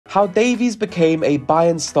How Davies became a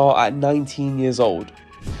Bayern star at 19 years old.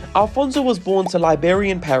 Alphonso was born to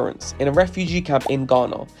Liberian parents in a refugee camp in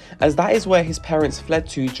Ghana, as that is where his parents fled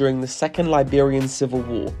to during the Second Liberian Civil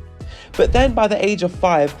War. But then by the age of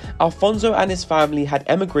 5, Alphonso and his family had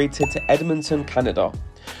emigrated to Edmonton, Canada.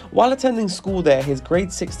 While attending school there, his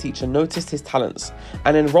grade 6 teacher noticed his talents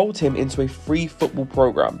and enrolled him into a free football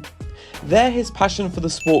program. There his passion for the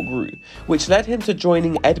sport grew, which led him to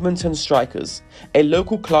joining Edmonton Strikers, a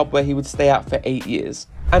local club where he would stay at for 8 years.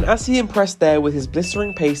 And as he impressed there with his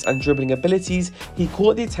blistering pace and dribbling abilities, he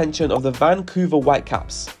caught the attention of the Vancouver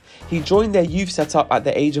Whitecaps. He joined their youth setup at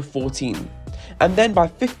the age of 14. And then by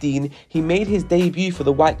 15, he made his debut for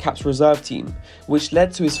the Whitecaps reserve team, which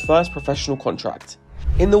led to his first professional contract.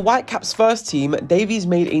 In the Whitecaps first team, Davies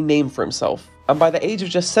made a name for himself, and by the age of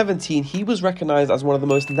just 17, he was recognised as one of the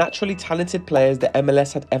most naturally talented players the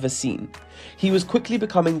MLS had ever seen. He was quickly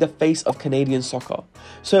becoming the face of Canadian soccer,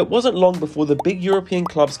 so it wasn't long before the big European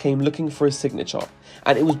clubs came looking for his signature,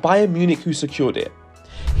 and it was Bayern Munich who secured it.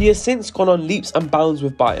 He has since gone on leaps and bounds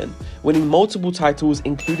with Bayern, winning multiple titles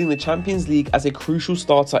including the Champions League as a crucial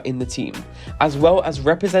starter in the team, as well as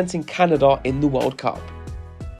representing Canada in the World Cup.